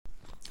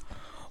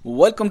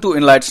Welcome to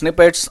Inlight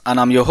Snippets, and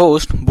I'm your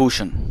host,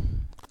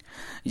 Bhushan.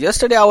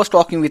 Yesterday I was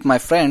talking with my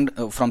friend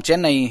from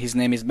Chennai. His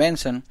name is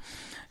Benson.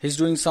 He's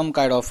doing some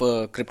kind of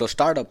crypto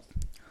startup.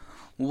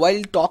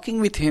 While talking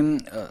with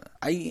him,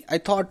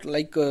 I thought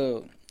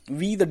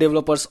we the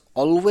developers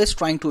always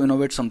trying to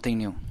innovate something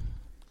new.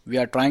 We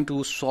are trying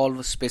to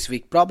solve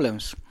specific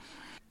problems.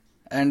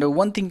 And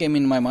one thing came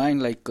in my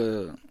mind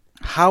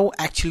how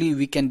actually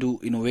we can do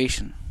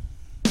innovation.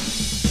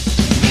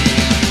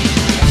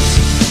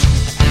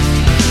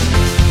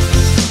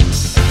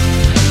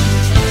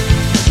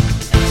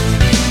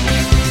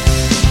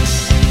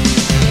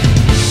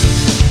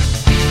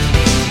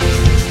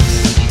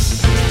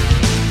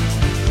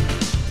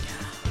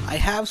 I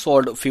have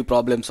solved a few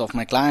problems of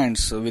my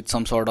clients with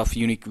some sort of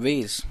unique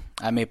ways.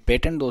 I may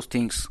patent those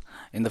things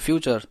in the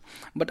future,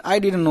 but I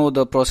didn't know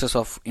the process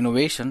of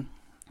innovation.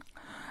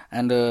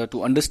 And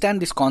to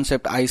understand this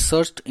concept, I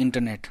searched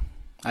internet.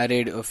 I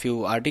read a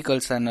few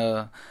articles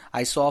and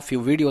I saw a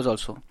few videos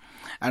also.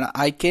 And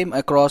I came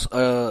across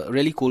a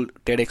really cool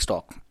TEDx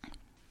talk,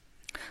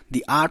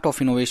 The Art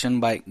of Innovation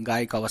by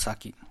Guy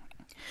Kawasaki.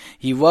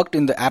 He worked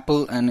in the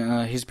Apple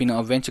and he's been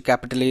a venture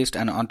capitalist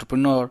and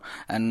entrepreneur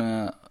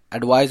and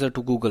advisor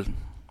to Google.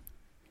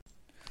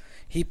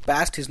 He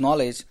passed his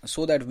knowledge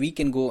so that we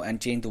can go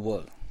and change the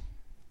world.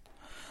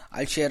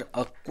 I'll share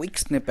a quick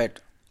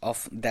snippet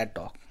of that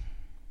talk.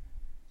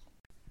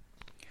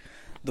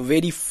 The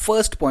very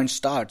first point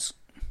starts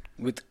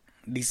with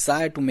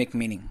desire to make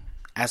meaning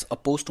as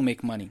opposed to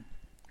make money.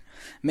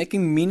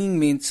 Making meaning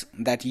means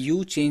that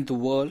you change the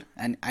world,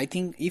 and I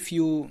think if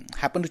you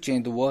happen to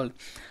change the world,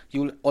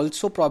 you will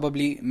also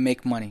probably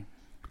make money.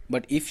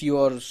 But if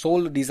your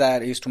sole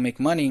desire is to make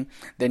money,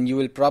 then you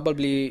will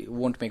probably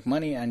won't make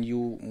money and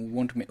you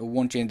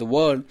won't change the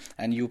world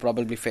and you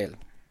probably fail.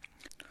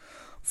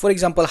 For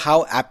example,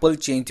 how Apple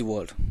changed the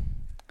world.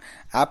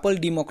 Apple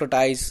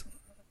democratized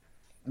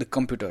the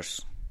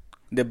computers.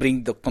 They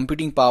bring the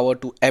computing power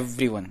to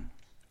everyone.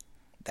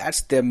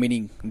 That's their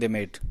meaning they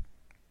made.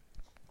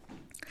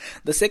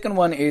 The second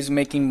one is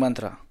making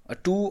mantra, a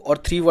 2 or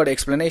 3 word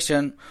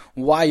explanation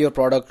why your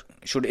product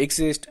should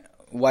exist,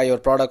 why your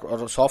product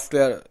or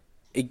software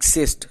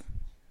exist.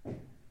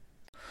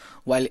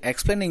 While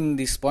explaining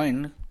this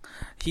point,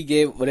 he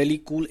gave a really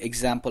cool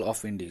example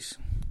of Wendy's.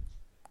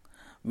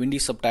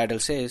 Wendy's subtitle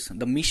says,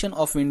 the mission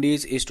of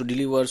Wendy's is to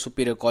deliver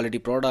superior quality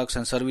products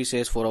and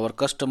services for our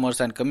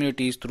customers and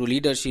communities through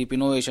leadership,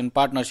 innovation,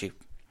 partnership.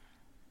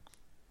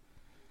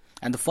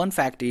 And the fun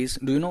fact is,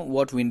 do you know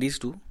what Wendy's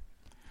do?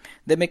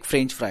 They make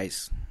French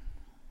fries.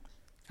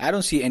 I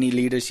don't see any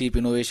leadership,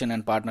 innovation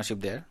and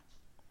partnership there.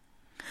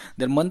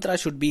 Their mantra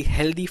should be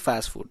healthy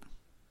fast food.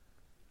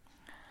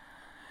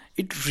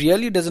 It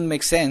really doesn't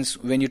make sense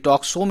when you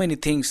talk so many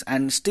things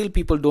and still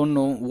people don't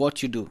know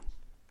what you do.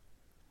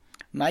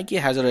 Nike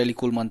has a really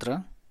cool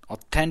mantra,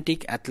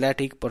 authentic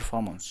athletic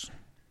performance.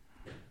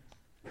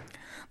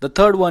 The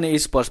third one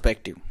is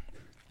perspective.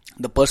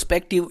 The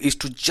perspective is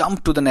to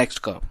jump to the next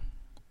curve.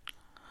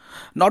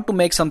 Not to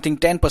make something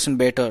 10%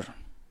 better,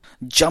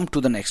 jump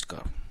to the next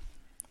curve.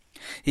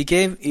 He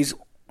gave his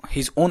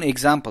own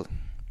example.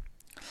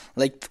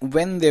 Like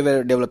when they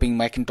were developing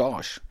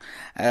Macintosh,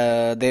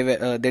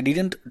 they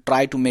didn't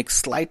try to make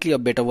slightly a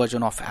better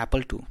version of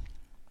Apple II,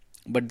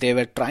 but they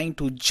were trying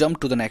to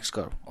jump to the next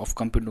curve of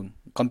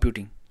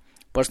computing,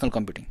 personal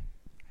computing.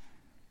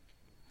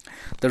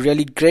 The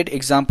really great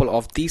example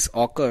of this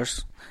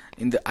occurs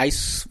in the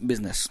ice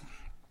business.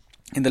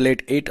 In the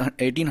late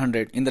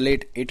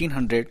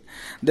 1800,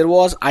 there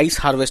was ice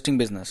harvesting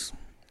business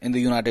in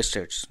the United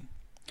States.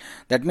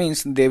 That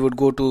means they would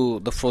go to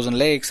the frozen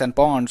lakes and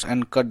ponds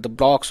and cut the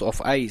blocks of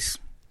ice.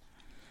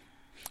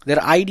 Their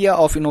idea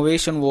of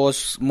innovation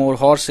was more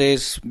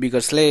horses,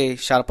 bigger sleigh,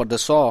 sharper the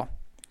saw.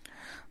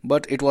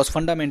 But it was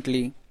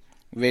fundamentally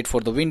wait for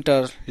the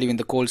winter, live in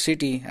the cold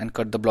city and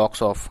cut the blocks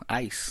of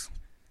ice.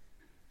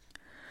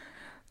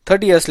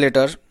 30 years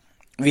later,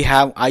 we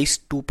have Ice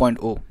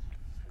 2.0.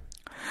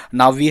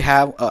 Now we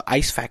have an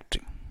ice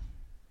factory.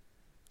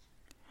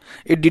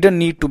 It didn't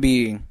need to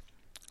be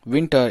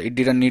winter, it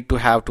didn't need to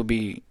have to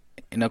be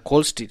in a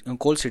cold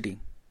city.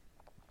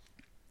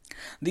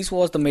 This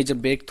was the major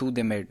breakthrough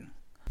they made.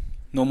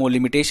 No more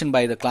limitation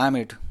by the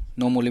climate,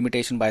 no more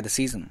limitation by the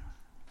season.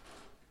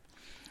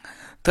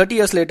 30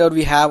 years later,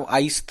 we have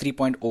Ice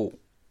 3.0,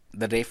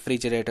 the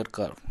refrigerator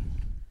curve.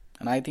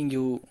 And I think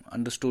you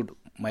understood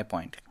my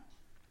point.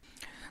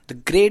 The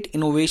great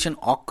innovation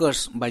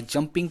occurs by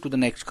jumping to the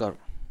next curve.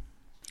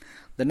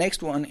 The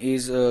next one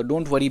is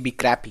don't worry, be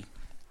crappy.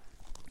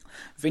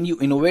 When you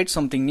innovate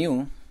something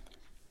new,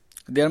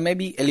 there may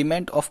be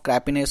element of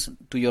crappiness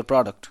to your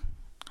product.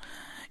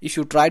 If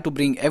you try to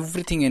bring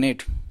everything in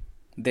it,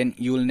 then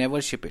you will never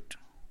ship it.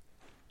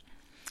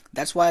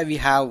 That's why we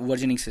have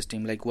versioning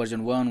system like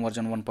version 1,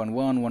 version 1.1,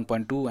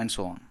 1.2 and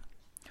so on.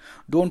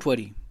 Don't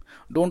worry.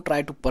 Don't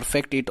try to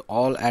perfect it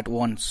all at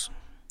once.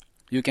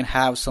 You can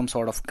have some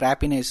sort of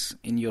crappiness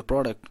in your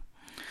product.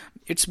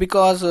 It's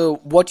because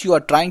what you are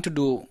trying to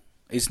do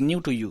is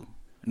new to you,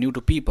 new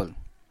to people.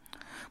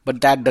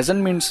 But that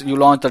doesn't mean you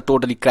launch the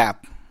totally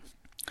crap.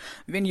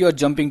 When you are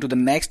jumping to the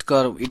next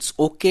curve, it's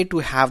okay to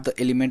have the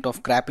element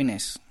of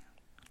crappiness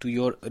to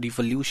your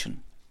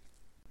revolution.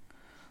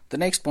 The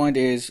next point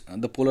is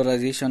the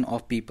polarization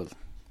of people.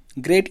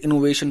 Great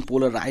innovation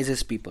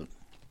polarizes people.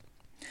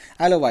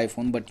 I love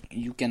iPhone, but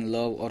you can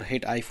love or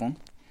hate iPhone.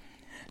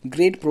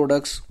 Great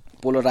products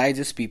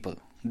polarizes people.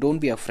 Don't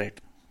be afraid.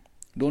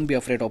 Don't be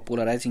afraid of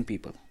polarizing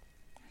people.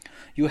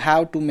 You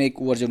have to make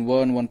version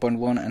 1,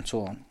 1.1 and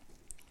so on.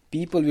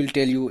 People will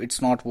tell you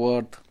it's not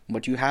worth,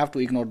 but you have to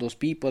ignore those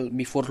people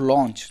before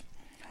launch.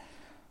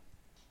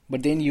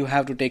 But then you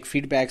have to take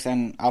feedbacks,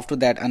 and after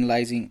that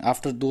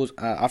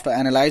after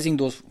analyzing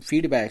those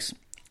feedbacks,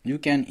 you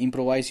can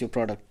improvise your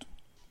product.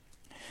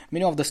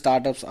 Many of the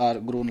startups are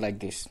grown like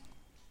this.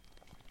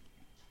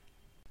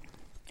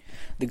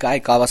 The guy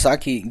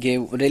Kawasaki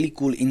gave really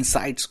cool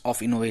insights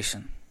of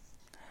innovation.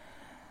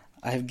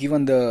 I have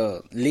given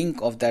the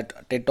link of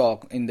that TED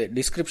Talk in the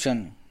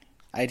description.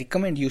 I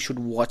recommend you should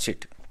watch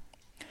it.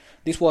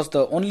 This was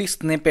the only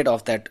snippet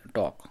of that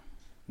talk.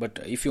 But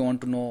if you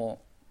want to know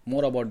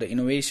more about the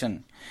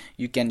innovation,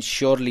 you can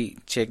surely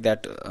check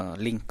that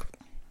link.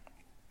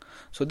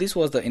 So this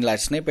was the Enlight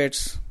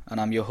Snippets,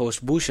 and I'm your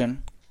host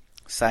Bhushan,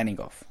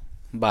 signing off.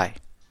 Bye.